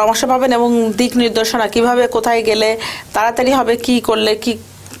আপনি পরামর্শ পাবেন এবং দিক নির্দেশনা কিভাবে কোথায় গেলে তাড়াতাড়ি হবে, কি করলে কি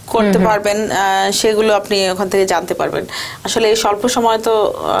করতে পারবেন সেগুলো আপনি ওখান থেকে জানতে পারবেন। আসলে এই স্বল্প সময় তো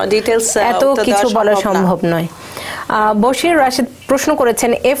ডিটেইলস এত কিছু বলা সম্ভব নয়। বশির রাশিদ প্রশ্ন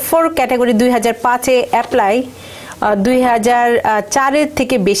করেছেন F4 ক্যাটাগরি 2005-এ অ্যাপ্লাই 2004-এর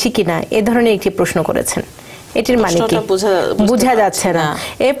থেকে বেশি কিনা, এ ধরনের একটি প্রশ্ন করেছেন। এটির মানে কি বোঝা যাচ্ছে না।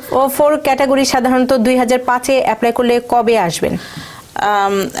 F4 ক্যাটাগরি সাধারণত 2005-এ অ্যাপ্লাই করলে কবে আসবেন?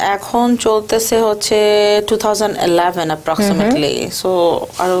 এখন চলতেছে হচ্ছে 2011 অ্যাপ্রক্সিমেটলি, সো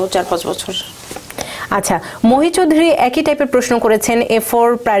আরো 4-5 বছর। আচ্ছা, মহি চৌধুরী একই টাইপের প্রশ্ন করেছেন F4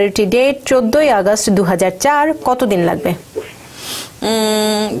 প্রায়োরিটি ডেট 14 আগস্ট 2004, কতদিন লাগবে?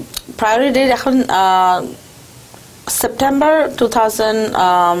 প্রায়োরিটি ডেট এখন সেপ্টেম্বর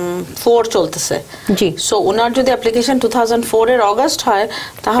 2004 চলতেছে। জি, সো ওনার যদি অ্যাপ্লিকেশন 2004 এর অগস্ট হয়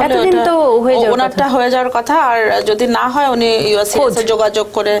তাহলে ওনারটা হয়ে যাওয়ার কথা, আর যদি না হয় উনি ইউএসএস এ যোগাযোগ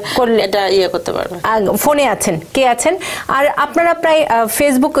করে এটা করতে পারবেন। ফোনে আছেন, কে আছেন? আর আপনারা প্রায়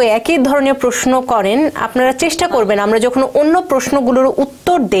ফেসবুকে একই ধরনের প্রশ্ন করেন, আপনারা চেষ্টা করবেন আমরা যখন অন্য প্রশ্নগুলোর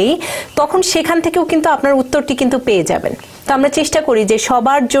উত্তর দেই তখন সেখান থেকেও কিন্তু আপনার উত্তরটি কিন্তু পেয়ে যাবেন। তো আমরা চেষ্টা করি যে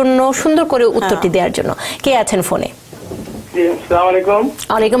সবার জন্য সুন্দর করে উত্তরটি দেওয়ার জন্য। কে আছেন ফোনে? আসসালামু আলাইকুম।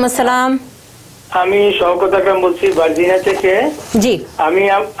 ওয়ালাইকুম আসসালাম। আমি শওকত আকরাম বলছি ভার্জিনিয়া থেকে। জি, আমি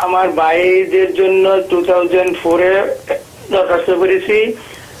আমার ভাইদের জন্য 2004-এ দরখাস্ত করেছি,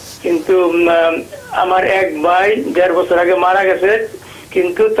 কিন্তু আমার এক ভাই 1.5 বছর আগে মারা গেছে,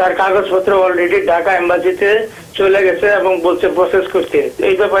 কিন্তু তার কাগজপত্র অলরেডি ঢাকা এম্বাসিতে চলে গেছে এবং বলছে প্রসেস করতে।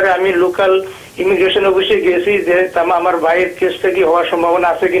 এই ব্যাপারে আমি লোকাল ইমিগ্রেশন অফিসে গেছি যে আমার ভাইয়ের কেসটা কি হওয়ার সম্ভাবনা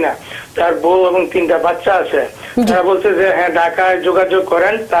আছে কিনা। তার বউ এবং 3টা বাচ্চা আছে, তারা বলছে যে হ্যাঁ ঢাকায় যোগাযোগ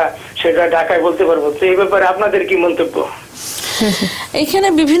করেন, তা সেটা ঢাকায় বলতে পারবো। তো এই ব্যাপারে আপনাদের কি মন্তব্য? এখানে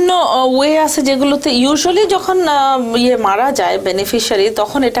বিভিন্ন ওয়ে আছে যেগুলোতে ইউজুয়ালি যখন মারা যায় বেনিফিশিয়ারি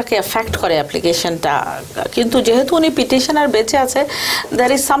তখন এটাকে এফেক্ট করে অ্যাপ্লিকেশনটা, কিন্তু যেহেতু উনি পিটিশনার বেঁচে আছে,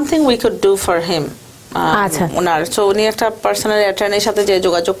 there is something we could do for him. আচ্ছা, ওনার সো উনি একটা পার্সোনাল অ্যাটর্নির সাথে যে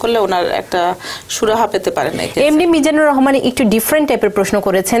যোগাযোগ করলে ওনার একটা সুরাহা পেতে পারেন। এমডি মিজানুর রহমান একটু ডিফারেন্ট টাইপের প্রশ্ন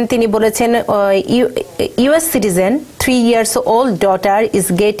করেছেন। তিনি বলেছেন US citizen 3 years old daughter is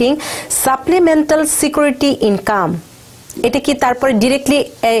getting supplemental security income, এটা কি তারপরে ডিরেক্টলি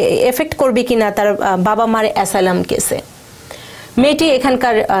এফেক্ট করবে কিনা তার বাবা মার অ্যাসাইলাম কেসে? মেয়েটি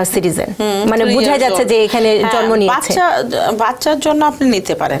এখানকার সিটিজেন, মানে বোঝা যাচ্ছে যে এখানে জন্ম নিয়েছে। বাচ্চার জন্য আপনি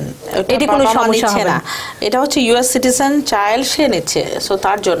নিতে পারেন, এটি কোনো সমস্যা হবে না। এটা হচ্ছে ইউএস সিটিজেন চাইল্ড, সে নিচ্ছে, সো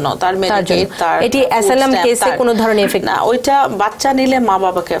তার জন্য তার মেডিকেট, তার এটি অ্যাসাইলাম কেসে কোনো ধরনের এফেক্ট না। ওইটা বাচ্চা নিলে মা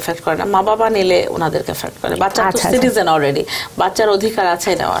বাবাকে এফেক্ট করে না, মা বাবা নিলে ওনাদেরকে এফেক্ট করে। বাচ্চা তো সিটিজেন অলরেডি, বাচ্চার অধিকার আছে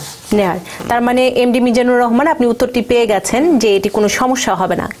নেওয়ার। তার মানে এমডি মিজানুর রহমান আপনি উত্তরটি পেয়ে গেছেন যে এটি কোনো সমস্যা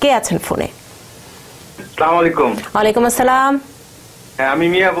হবে না। কে আছেন ফোনে? আসসালামু আলাইকুম। ওয়ালাইকুম আসসালাম। আমি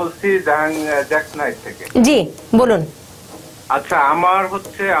মিয়া বলছি জ্যাকসনাইট থেকে। জি বলুন। আচ্ছা,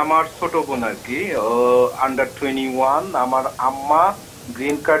 আমার ছোট বোন আর কি, ও আন্ডার 21। আমার আম্মা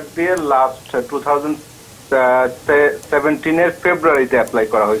গ্রিন কার্ড দিয়ে লাস্ট 2017-এর ফেব্রুয়ারিতে অ্যাপ্লাই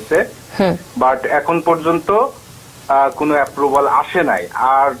করা হয়েছে, বাট এখন পর্যন্ত কোনো অ্যাপ্রুভাল আসে নাই।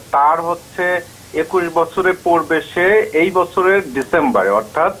 আর তার 21 বছরে পড়বে সে এই বছরের ডিসেম্বরে,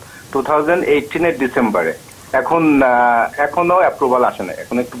 অর্থাৎ 2018-এর ডিসেম্বরে। এখনো অ্যাপ্রুভাল আসে না।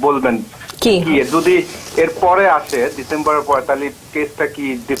 এখন একটু বলবেন কি যদি এর পরে আসে ডিসেম্বরের পরে, তাহলে কেসটা কি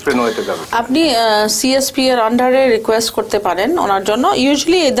ডিফারেন্ট হতে যাবে? আপনি সিএসপি এর আন্ডারে রিকোয়েস্ট করতে পারেন ওনার জন্য।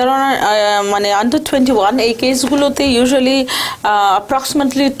 ইউজুয়ালি এই ধরনের মানে আন্ডার 21 এই কেসগুলোতে ইউজুয়ালি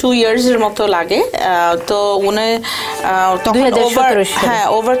অ্যাপ্রক্সিমেটলি 2 years এর মতো লাগে। তো উনি তখন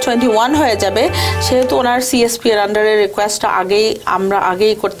ওভার 21 হয়ে যাবে, সেহেতু ওনার সিএসপি এর আন্ডারে রিকোয়েস্টটা আমরা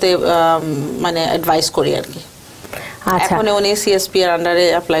আগেই করতে মানে অ্যাডভাইস করি আর কি। এখন উনি সিএসপি এর আন্ডারে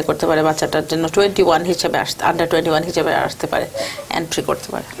অ্যাপ্লাই করতে পারে, বাচ্চাটার জন্য 21 হিসেবে আন্ডার 21 হিসেবে আসতে পারে, এন্ট্রি করতে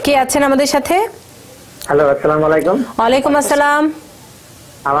পারে। কে আছেন আমাদের সাথে? হ্যালো, আসসালামু আলাইকুম। ওয়ালাইকুম আসসালাম।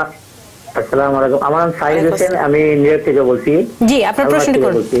 আসসালামু আলাইকুম। আমার নাম সাইদ হোসেন, আমি নিউ ইয়র্ক থেকে বলছি। জি, আপনার প্রশ্নটি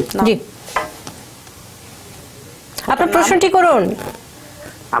করুন। জি, আপনার প্রশ্নটি করুন।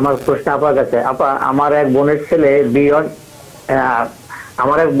 আমার প্রশ্ন আপনার কাছে। আমার এক বোনের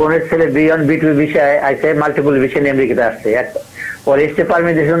ছেলে বিয়ন B2 বিষয়ে আইসে, মাল্টিপল বিষয় নিয়ে আমেরিকাতে আসছে। ওর স্টে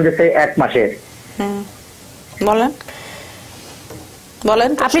পারমিশন দিয়েছে 1 মাসের। বলেন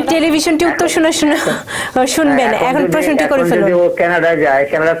আপনি টেলিভিশনটি উত্তর শুনবেন। এখন প্রশ্নটি করে ফেলুন। যদি ও কানাডা যায়,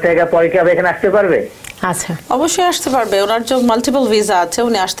 কানাডা থেকে পরে কি এখানে আসতে পারবে? আচ্ছা, অবশ্যই আসতে পারবে। ওনার যে মাল্টিপল ভিসা আছে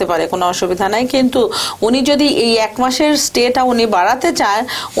উনি আসতে পারে, কোনো অসুবিধা নাই। কিন্তু উনি যদি এই 1 মাসের স্টেটা উনি বাড়াতে চায়,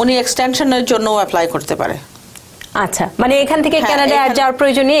 উনি এক্সটেনশনের জন্য অ্যাপ্লাই করতে পারে। আচ্ছা, মানে এখান থেকে কানাডায় আর যাওয়ার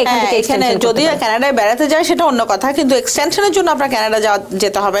প্রয়োজন নেই, এখান থেকে এখানে যদি কানাডায় বেড়াতে যায় সেটা অন্য কথা, কিন্তু এক্সটেনশনের জন্য আপনার কানাডা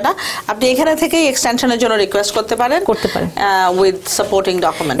যেতে হবে না, আপনি এখানে থেকেই এক্সটেনশনের জন্য রিকোয়েস্ট করতে পারেন উইথ সাপোর্টিং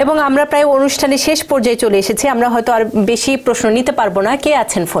ডকুমেন্ট। এবং আমরা প্রায় অনুষ্ঠানের শেষ পর্যায়ে চলে এসেছি, আমরা হয়তো আর বেশি প্রশ্ন নিতে পারবো না। কে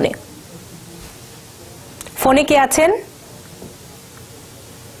আছেন ফোনে? ফোনে কে আছেন?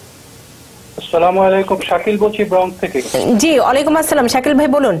 আসসালামু আলাইকুম, শাকিল বলছি ব্রাউন থেকে। জি, ওয়ালাইকুম আসসালাম, শাকিল ভাই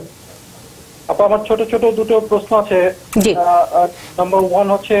বলুন। আপা, আমার ছোট ছোট দুটো প্রশ্ন আছে। নাম্বার 1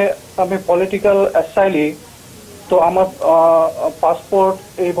 হচ্ছে আমি পলিটিক্যাল অ্যাসাইলি, তো আমার পাসপোর্ট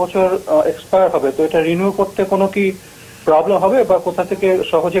এই বছর এক্সপায়ার হবে, তো এটা রিনিউ করতে কোনো কি প্রবলেম হবে বা কোথা থেকে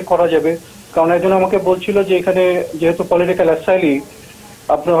সহজে করা যাবে? কারণ একজন আমাকে বলছিল যে এখানে যেহেতু পলিটিক্যাল অ্যাসাইলি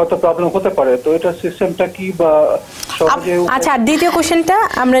আপনার হয়তো প্রবলেম হতে পারে, তো এটা সিস্টেমটা কি বা সহজে। আচ্ছা, দ্বিতীয় কোশ্চেনটা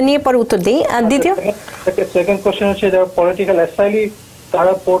আমরা নিয়ে পরে উত্তর দিই। দ্বিতীয় সেকেন্ড কোশ্চেন হচ্ছে যারা পলিটিক্যাল অ্যাসাইলি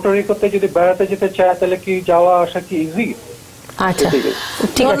তারা পোর্টো রিকোতে যদি বেড়াতে যেতে চায় তাহলে কি যাওয়া আসা কি ইজি? আচ্ছা,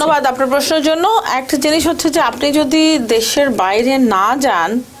 ধন্যবাদ আপনার প্রশ্নের জন্য। একটা জিনিস হচ্ছে যে আপনি যদি দেশের বাইরে না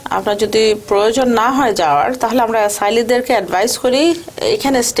যান, আপনার যদি প্রয়োজন না হয় যাওয়ার, তাহলে আমরা অ্যাসাইলিদেরকে অ্যাডভাইস করি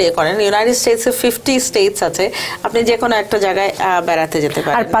এখানে স্টে করেন। ইউনাইটেড স্টেটসে 50 স্টেটস আছে, আপনি যে কোনো একটা জায়গায় বেড়াতে যেতে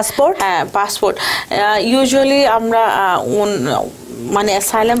পারেন। আর পাসপোর্ট? হ্যাঁ, পাসপোর্ট ইউজুয়ালি আমরা মানে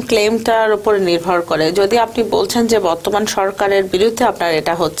অ্যাসাইলাম ক্লেমটার উপর নির্ভর করে। যদি আপনি বলছেন যে বর্তমান সরকারের বিরুদ্ধে আপনার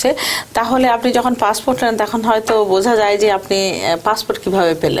এটা হচ্ছে, তাহলে আপনি যখন পাসপোর্ট নেন তখন হয়তো বোঝা যায় যে আপনি পাসপোর্ট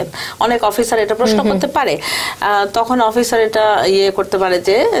কিভাবে পেলেন। অনেক অফিসার এটা প্রশ্ন করতে পারে, তখন অফিসার এটা করতে পারে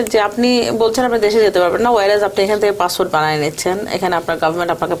যে আপনি বলছেন আপনি দেশে যেতে পারবেন না, ওয়ারেজ আপনি এখান থেকে পাসপোর্ট বানিয়ে নিচ্ছেন, এখানে আপনার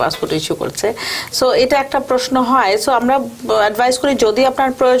গভর্নমেন্ট আপনাকে পাসপোর্ট ইস্যু করছে। সো এটা একটা প্রশ্ন হয়। সো আমরা অ্যাডভাইস করি যদি আপনার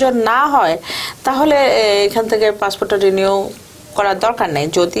প্রয়োজন না হয় তাহলে এখান থেকে পাসপোর্টটা রিনিউ করার দরকার নেই,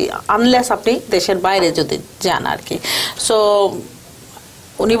 যদি আনলেস আপনি দেশের বাইরে যদি যান আর কি। সো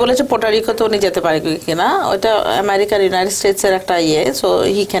উনি বলেছে পোর্টোরিকোতে উনি যেতে পারে কিনা, ওইটা আমেরিকার ইউনাইটেড স্টেটস এর একটা সো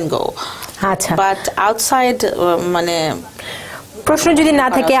হি ক্যান গো। আচ্ছা, বাট আউটসাইড মানে প্রশ্ন যদি না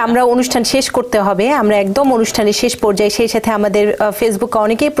থাকে আমরা অনুষ্ঠান শেষ করতে হবে, আমরা একদম অনুষ্ঠানের শেষ পর্যায়ে। সেই সাথে আমাদের ফেসবুকে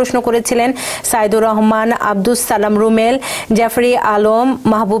অনেকেই প্রশ্ন করেছিলেন, সাইদুর রহমান, আব্দুস সালাম রুমেল, জাফরি আলম,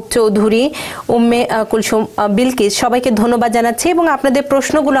 মাহবুব চৌধুরী, উম্মে কুলসুম, বিলকিস, সবাইকে ধন্যবাদ জানাচ্ছি। এবং আপনাদের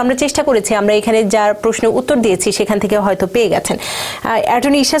প্রশ্নগুলো আমরা চেষ্টা করেছি, আমরা এখানে যার প্রশ্নের উত্তর দিয়েছি সেখান থেকে হয়তো পেয়ে গেছেন।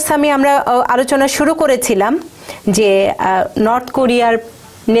 অ্যাটর্নি ইশাদ সামি, আমরা আলোচনা শুরু করেছিলাম যে নর্থ কোরিয়ার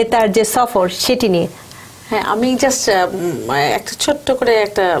নেতার যে সফর সেটি নিয়ে। হ্যাঁ, আমি জাস্ট একটা ছোট্ট করে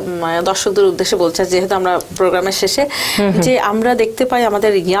একটা দর্শকদের উদ্দেশ্যে বলছি, যেহেতু আমরা প্রোগ্রামের শেষে, যে আমরা দেখতে পাই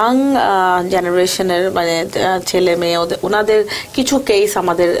আমাদের ইয়াং জেনারেশনের মানে ছেলে মেয়ে ওনাদের কিছু কেস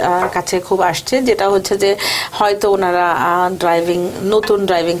আমাদের কাছে খুব আসছে, যেটা হচ্ছে যে হয়তো ওনারা নতুন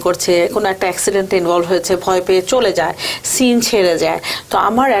ড্রাইভিং করছে, কোনো একটা অ্যাক্সিডেন্টে ইনভলভ হয়েছে, ভয় পেয়ে চলে যায়, সিন ছেড়ে যায়। তো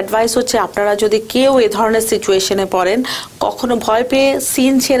আমার অ্যাডভাইস হচ্ছে আপনারা যদি কেউ এ ধরনের সিচুয়েশনে পড়েন, কখনো ভয় পেয়ে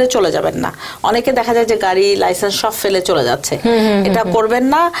সিন ছেড়ে চলে যাবেন না। অনেকে দেখা যায় যে গাড়ি লাইসেন্স সব ফেলে চলে যাচ্ছে, এটা করবেন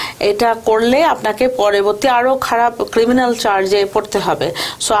না। এটা করলে আপনাকে পরবর্তী আরো খারাপ ক্রিমিনাল চার্জে পড়তে হবে।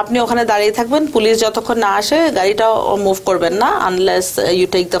 সো আপনি ওখানে দাঁড়িয়ে থাকবেন, পুলিশ যতক্ষণ না আসে গাড়িটাও মুভ করবেন না, unless you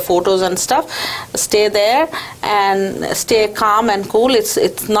take the photos and staff. Stay there and stay calm and cool. It's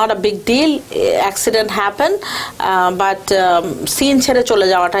not a big deal, accident happen, but scene ছেড়ে চলে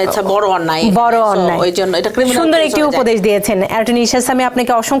যাওয়াটা ইটস আ বড় অন্যায়। ওই জন্য এটা ক্রিমিনাল। সুন্দর একটি উপদেশ দিয়েছেন অ্যাটর্নি ইশাদ সামি,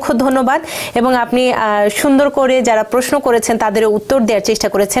 আপনাকে অসংখ্য ধন্যবাদ। এবং আপনি সুন্দর করে যারা প্রশ্ন করেছেন তাদের উত্তর দেওয়ার চেষ্টা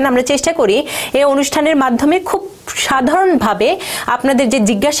করেছেন। আমরা চেষ্টা করি এই অনুষ্ঠানের মাধ্যমে খুব সাধারণভাবে আপনাদের যে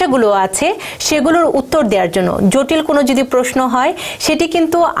জিজ্ঞাসাগুলো আছে সেগুলোর উত্তর দেওয়ার জন্য। জটিল কোনো যদি প্রশ্ন হয় সেটি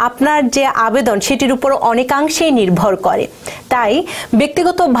কিন্তু আপনার যে আবেদন সেটির উপর অনেকাংশেই নির্ভর করে। তাই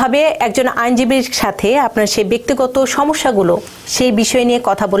ব্যক্তিগতভাবে একজন আইনজীবীর সাথে আপনার সেই ব্যক্তিগত সমস্যাগুলো সেই বিষয় নিয়ে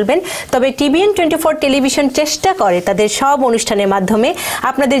কথা বলবেন। তবে TBN 24 টেলিভিশন চেষ্টা করে তাদের সব অনুষ্ঠানের মাধ্যমে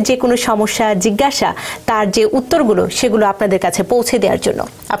আপনাদের যে কোনো সমস্যা জিজ্ঞাসা তার যে উত্তরগুলো সেগুলো আপনাদের কাছে পৌঁছে দেওয়ার জন্য।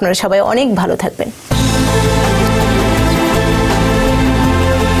 আপনারা সবাই অনেক ভালো থাকবেন।